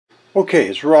Okay,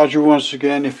 it's Roger once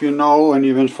again. If you know and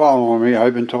you've been following me,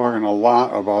 I've been talking a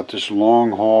lot about this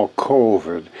long haul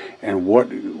COVID and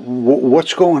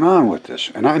what's going on with this.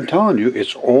 And I'm telling you,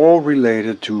 it's all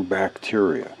related to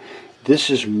bacteria. This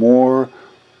is more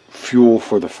fuel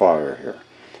for the fire here.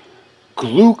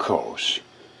 Glucose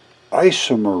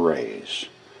isomerase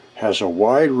has a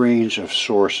wide range of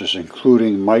sources,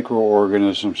 including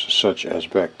microorganisms such as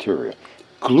bacteria.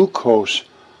 Glucose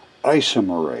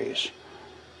isomerase.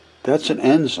 That's an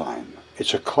enzyme.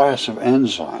 It's a class of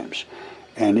enzymes,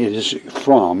 and it is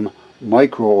from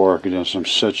microorganisms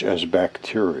such as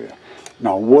bacteria.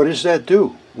 Now, what does that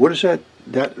do? What is that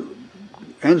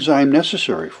enzyme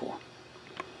necessary for?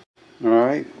 All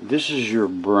right, this is your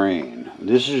brain.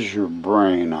 This is your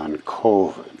brain on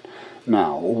COVID.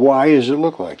 Now, why does it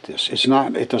look like this? It's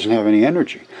not. It doesn't have any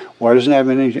energy. Why doesn't it have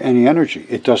any energy?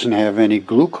 It doesn't have any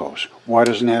glucose. Why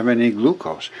doesn't it have any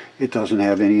glucose? It doesn't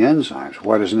have any enzymes.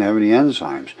 Why doesn't it have any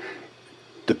enzymes?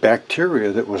 The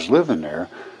bacteria that was living there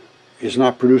is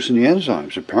not producing the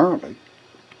enzymes, apparently.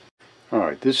 All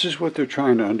right, this is what they're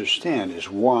trying to understand,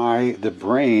 is why the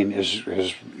brain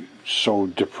is so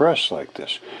depressed like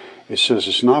this. It says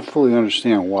it's not fully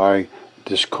understand why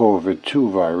this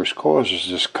COVID-2 virus causes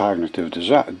this cognitive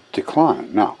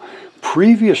decline. Now,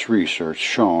 previous research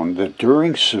shown that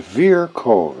during severe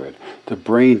COVID, the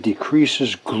brain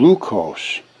decreases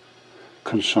glucose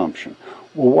consumption.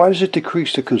 Well, why does it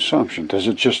decrease the consumption? Does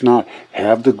it just not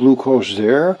have the glucose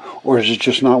there, or does it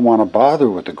just not want to bother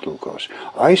with the glucose?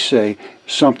 I say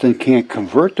something can't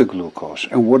convert the glucose.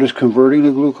 And what is converting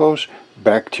the glucose?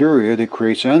 Bacteria that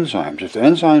creates enzymes. If the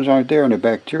enzymes aren't there and the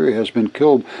bacteria has been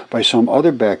killed by some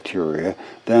other bacteria,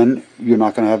 then you're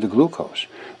not going to have the glucose.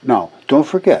 Now, don't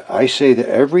forget, I say that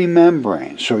every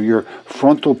membrane, so your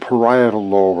frontal parietal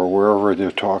lobe or wherever they're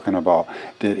talking about,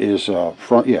 that is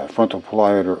frontal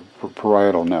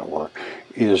parietal network,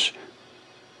 has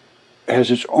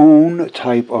its own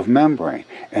type of membrane,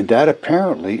 and that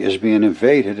apparently is being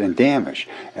invaded and damaged,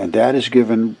 and that is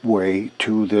given way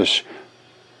to this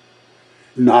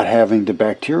not having the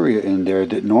bacteria in there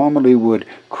that normally would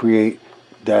create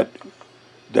that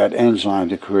enzyme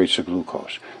that creates the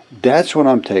glucose. That's what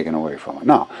I'm taking away from it.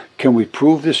 Now, can we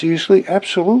prove this easily?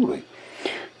 Absolutely.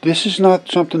 This is not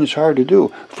something that's hard to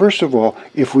do. First of all,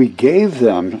 if we gave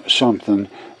them some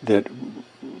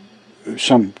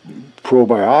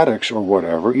probiotics or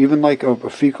whatever, even like a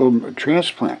fecal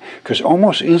transplant, because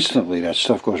almost instantly that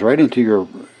stuff goes right into your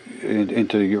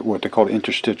what they call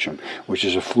interstitium, which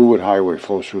is a fluid highway,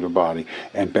 flows through the body,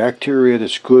 and bacteria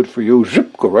that's good for you,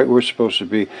 zip, go right where it's supposed to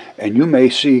be, and you may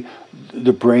see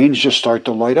the brains just start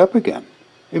to light up again.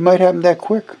 It might happen that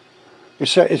quick.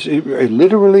 It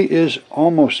literally is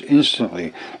almost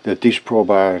instantly that these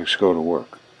probiotics go to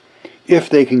work,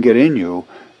 if they can get in you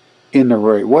in the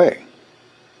right way.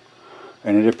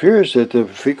 And it appears that the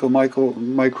fecal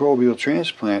microbial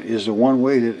transplant is the one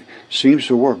way that seems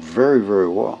to work very, very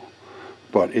well.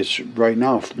 But it's right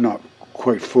now not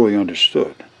quite fully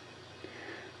understood.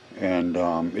 And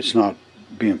it's not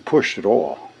being pushed at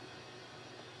all.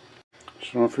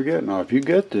 So don't forget now, if you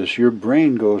get this, your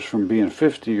brain goes from being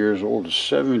 50 years old to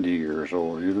 70 years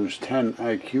old. You lose 10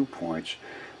 IQ points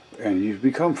and you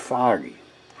become foggy.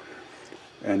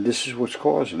 And this is what's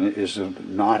causing it, is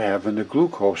not having the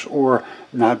glucose or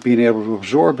not being able to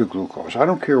absorb the glucose. I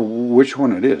don't care which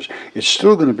one it is. It's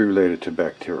still going to be related to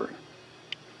bacteria.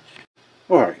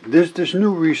 All right, there's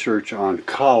new research on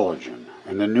collagen,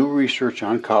 and the new research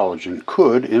on collagen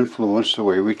could influence the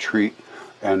way we treat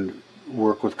and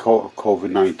work with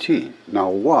COVID-19. Now,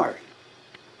 why?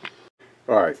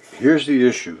 All right, here's the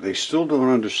issue. They still don't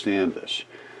understand this.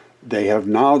 They have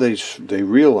now, they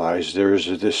realize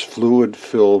there's this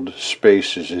fluid-filled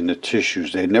spaces in the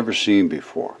tissues they'd never seen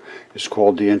before. It's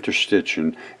called the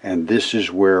interstitium, and this is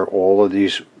where all of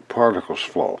these particles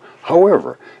flow.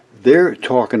 However, they're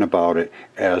talking about it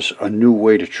as a new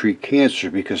way to treat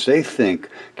cancer because they think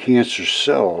cancer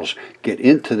cells get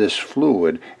into this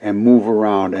fluid and move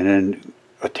around and then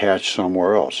attach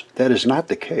somewhere else. That is not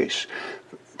the case.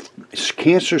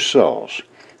 Cancer cells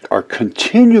are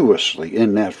continuously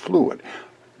in that fluid.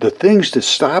 The things that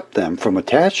stop them from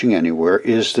attaching anywhere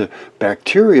is the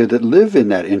bacteria that live in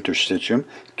that interstitium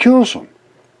kills them.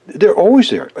 They're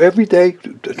always there. Every day,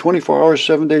 24 hours,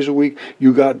 7 days a week,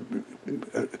 you got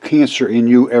cancer in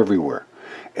you everywhere.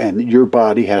 And your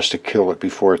body has to kill it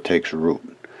before it takes root.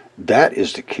 That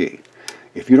is the key.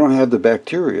 If you don't have the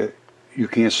bacteria, you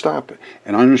can't stop it.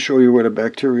 And I'm going to show you where the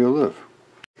bacteria live.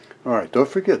 All right, don't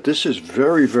forget, this is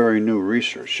very, very new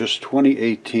research. Just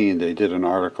 2018, they did an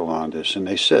article on this, and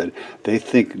they said they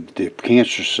think the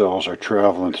cancer cells are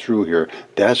traveling through here.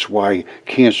 That's why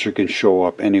cancer can show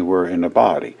up anywhere in the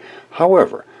body.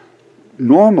 However,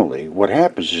 normally what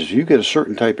happens is you get a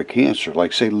certain type of cancer,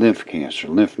 like say lymph cancer,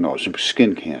 lymph nodes,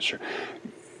 skin cancer.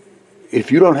 If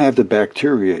you don't have the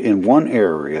bacteria in one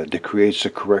area that creates the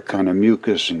correct kind of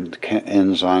mucus and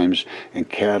enzymes and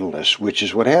catalysts, which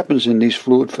is what happens in these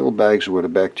fluid-filled bags where the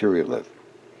bacteria live.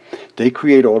 They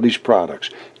create all these products.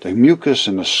 The mucus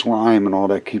and the slime and all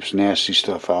that keeps nasty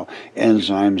stuff out.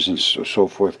 Enzymes and so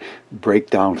forth break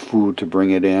down food to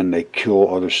bring it in. They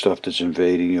kill other stuff that's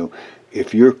invading you.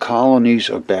 If your colonies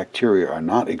of bacteria are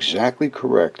not exactly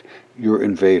correct, you're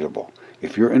invadable.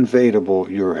 If you're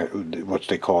invadable, you're what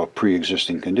they call a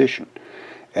pre-existing condition.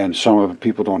 And some of the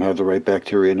people don't have the right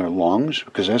bacteria in their lungs,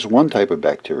 because that's one type of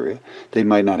bacteria. They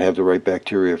might not have the right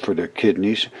bacteria for their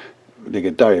kidneys. They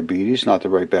get diabetes, not the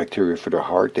right bacteria for their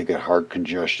heart. They get heart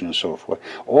congestion and so forth.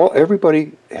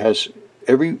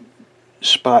 Every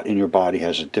spot in your body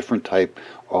has a different type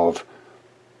of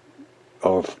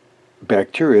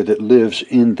bacteria that lives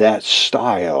in that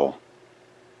style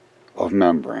of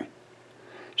membrane.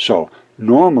 So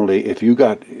normally, if you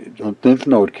got lymph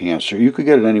node cancer, you could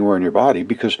get it anywhere in your body,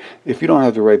 because if you don't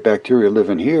have the right bacteria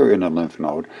living here in a lymph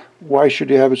node, why should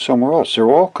you have it somewhere else? They're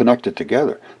all connected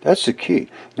together. That's the key.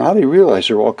 Now they realize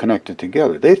they're all connected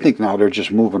together. They think now they're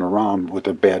just moving around with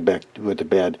the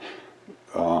bad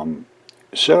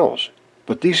cells,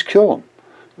 but these kill them.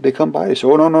 They come by and say,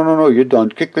 "Oh no, you're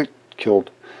done."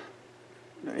 Killed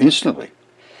instantly.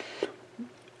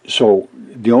 So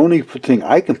the only thing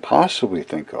I can possibly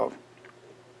think of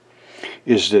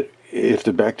is that if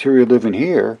the bacteria living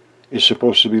here is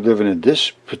supposed to be living in this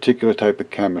particular type of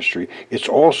chemistry, it's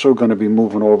also going to be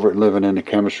moving over and living in the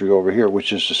chemistry over here,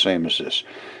 which is the same as this.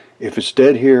 If it's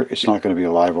dead here, it's not going to be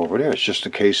alive over there. It's just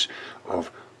a case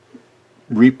of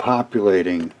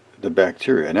repopulating the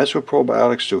bacteria, and that's what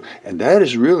probiotics do. And that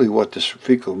is really what this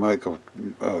fecal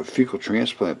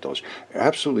transplant does.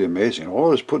 Absolutely amazing.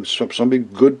 All is putting somebody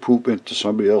good poop into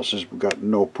somebody else's got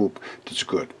no poop that's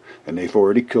good. And they've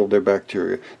already killed their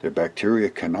bacteria. Their bacteria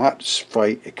cannot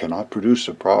fight. It cannot produce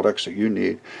the products that you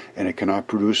need, and it cannot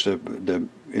produce the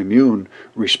immune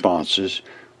responses,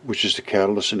 which is the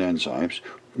catalysts and enzymes,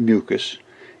 mucus,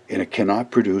 and it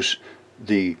cannot produce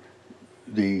the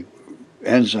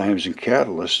enzymes and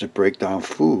catalysts that break down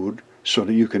food so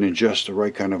that you can ingest the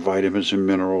right kind of vitamins and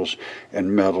minerals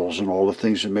and metals and all the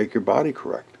things that make your body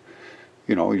correct.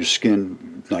 You know, your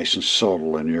skin nice and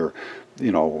supple, and your,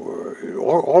 you know,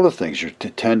 all the things, your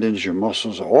tendons, your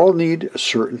muscles, all need a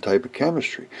certain type of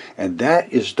chemistry. And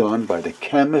that is done by the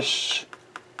chemists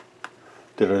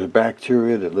that are the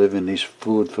bacteria that live in these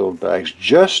fluid-filled bags,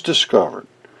 just discovered.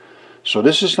 So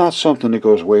this is not something that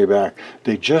goes way back.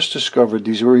 They just discovered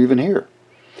these were even here.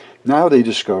 Now they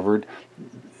discovered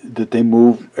that they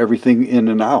move everything in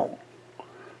and out.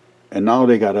 And now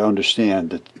they got to understand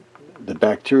that the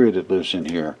bacteria that lives in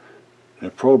here,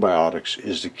 the probiotics,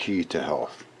 is the key to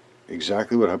health.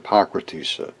 Exactly what Hippocrates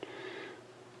said.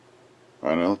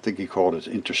 I don't think he called it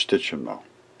interstitium, though.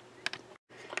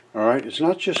 All right, it's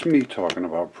not just me talking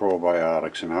about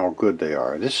probiotics and how good they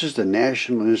are. This is the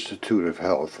National Institute of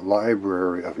Health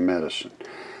Library of Medicine.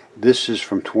 This is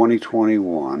from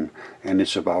 2021, and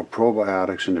it's about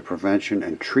probiotics and the prevention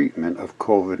and treatment of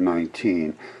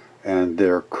COVID-19 and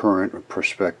their current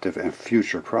perspective and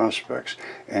future prospects.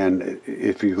 And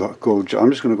if you go,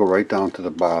 I'm just going to go right down to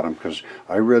the bottom, because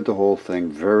I read the whole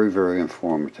thing, very, very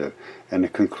informative, and the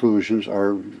conclusions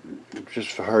are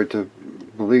just hard to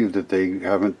believe that they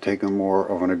haven't taken more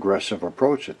of an aggressive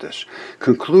approach at this.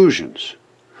 Conclusions.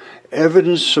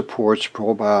 Evidence supports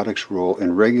probiotics' role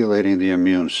in regulating the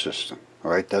immune system.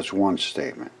 All right, that's one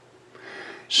statement.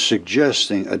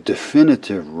 Suggesting a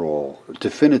definitive role,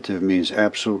 definitive means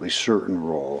absolutely certain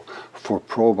role, for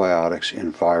probiotics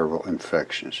in viral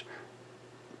infections.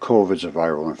 COVID's a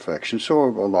viral infection, so are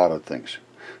a lot of things,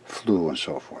 flu and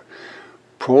so forth.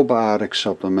 Probiotic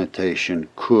supplementation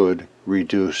could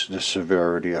reduce the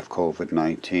severity of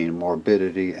COVID-19,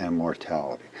 morbidity and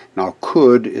mortality. Now,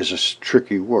 could is a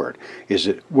tricky word. Is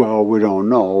it, well, we don't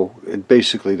know.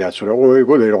 Basically, that's what,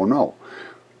 well, they don't know.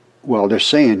 Well, they're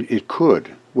saying it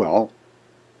could. Well,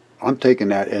 I'm taking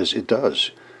that as it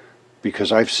does,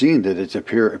 because I've seen that it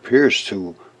appears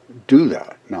to do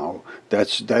that. Now,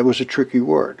 that was a tricky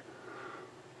word.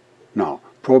 Now,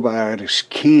 probiotics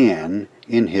can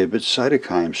inhibit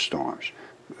cytokine storms.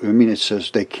 I mean, it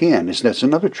says they can. That's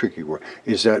another tricky word.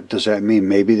 Does that mean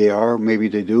maybe they are, maybe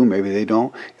they do, maybe they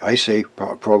don't? I say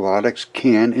probiotics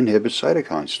can inhibit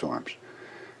cytokine storms.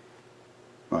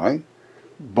 right?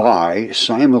 By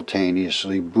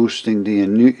simultaneously boosting the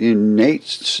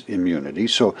innate immunity.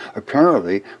 So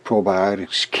apparently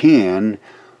probiotics can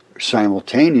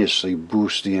simultaneously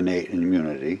boost the innate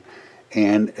immunity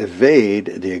and evade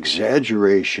the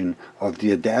exaggeration of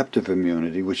the adaptive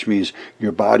immunity, which means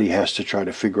your body has to try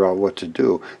to figure out what to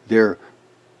do. They're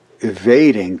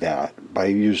evading that by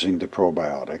using the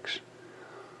probiotics,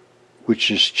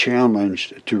 which is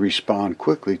challenged to respond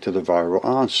quickly to the viral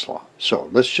onslaught. So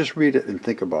let's just read it and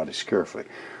think about it carefully.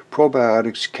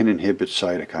 Probiotics can inhibit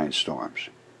cytokine storms.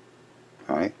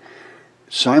 All right?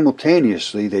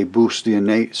 Simultaneously, they boost the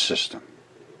innate system,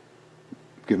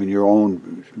 giving your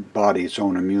own body its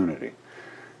own immunity,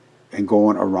 and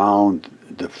going around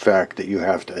the fact that you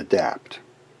have to adapt.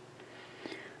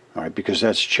 All right, because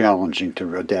that's challenging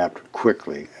to adapt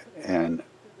quickly, and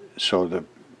so the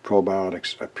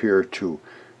probiotics appear to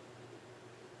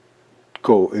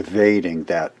go evading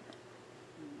that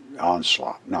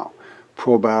onslaught. Now,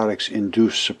 probiotics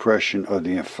induce suppression of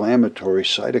the inflammatory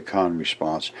cytokine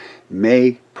response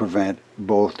may prevent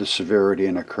both the severity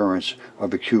and occurrence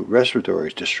of acute respiratory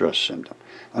distress symptom.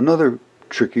 Another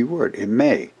tricky word, it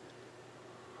may.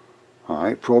 All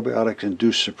right, probiotics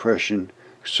induce suppression.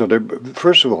 So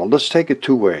first of all, let's take it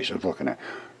two ways of looking at it.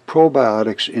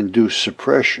 Probiotics induce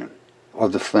suppression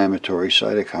of the inflammatory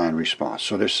cytokine response.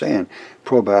 So they're saying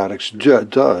probiotics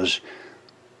does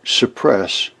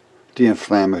suppress the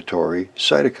inflammatory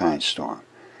cytokine storm,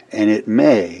 and it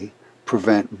may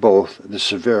prevent both the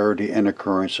severity and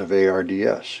occurrence of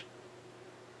ARDS.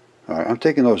 All right, I'm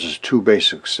taking those as two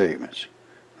basic statements.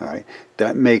 All right,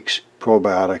 that makes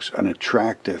probiotics an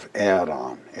attractive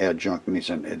add-on. Adjunct means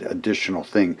an additional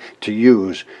thing to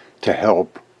use to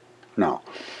help. Now,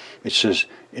 it says,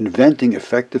 inventing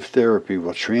effective therapy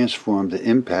will transform the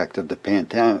impact of the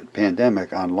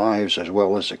pandemic on lives as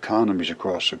well as economies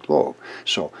across the globe.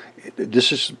 So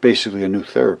this is basically a new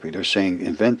therapy. They're saying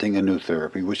inventing a new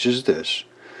therapy, which is this,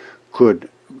 could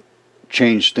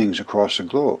change things across the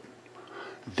globe.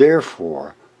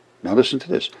 Therefore, now listen to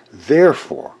this,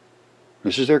 therefore,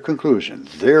 this is their conclusion,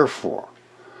 therefore,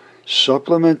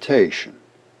 supplementation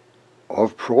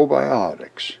of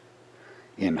probiotics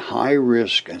in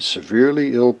high-risk and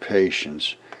severely ill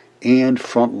patients and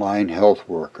frontline health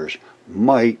workers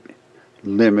might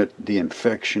limit the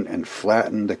infection and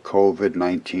flatten the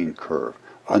COVID-19 curve.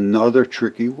 Another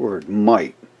tricky word,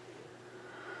 might.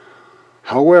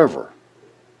 However,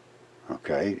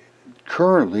 okay,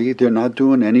 currently they're not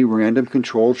doing any random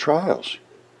controlled trials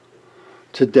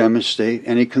to demonstrate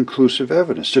any conclusive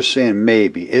evidence. They're saying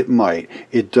maybe, it might,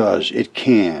 it does, it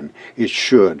can, it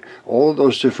should. All of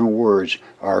those different words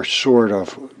are sort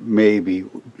of maybe.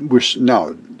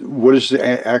 Now, what is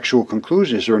the actual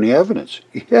conclusion? Is there any evidence?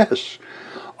 Yes.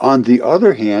 On the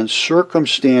other hand,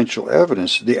 circumstantial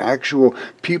evidence, the actual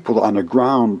people on the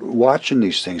ground watching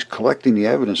these things, collecting the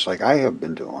evidence like I have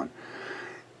been doing,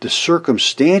 the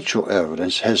circumstantial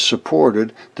evidence has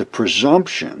supported the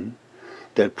presumption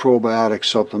that probiotic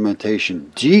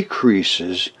supplementation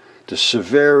decreases the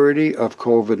severity of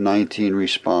COVID-19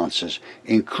 responses,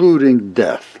 including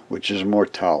death, which is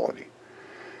mortality.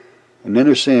 And then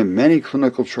they're saying many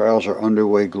clinical trials are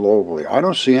underway globally. I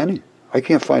don't see any. I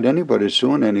can't find anybody that's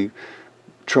doing any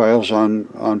trials on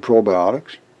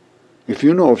probiotics. If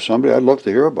you know of somebody, I'd love to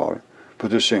hear about it.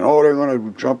 But they're saying, oh, they're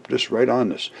going to jump this right on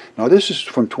this. Now, this is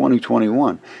from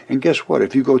 2021. And guess what?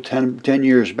 If you go 10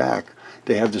 years back,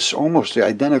 they have this almost the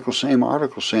identical same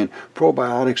article saying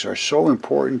probiotics are so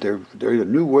important, they're a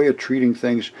new way of treating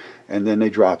things, and then they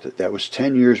dropped it. That was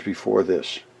 10 years before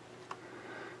this.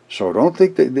 So don't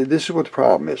think that this is what the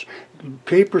problem is.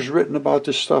 Papers written about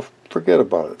this stuff, forget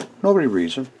about it. Nobody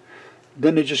reads them.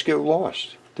 Then they just get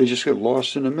lost. They just get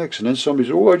lost in the mix. And then somebody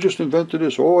says, oh, I just invented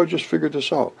this. Oh, I just figured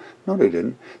this out. No, they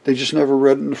didn't. They just never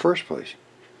read it in the first place.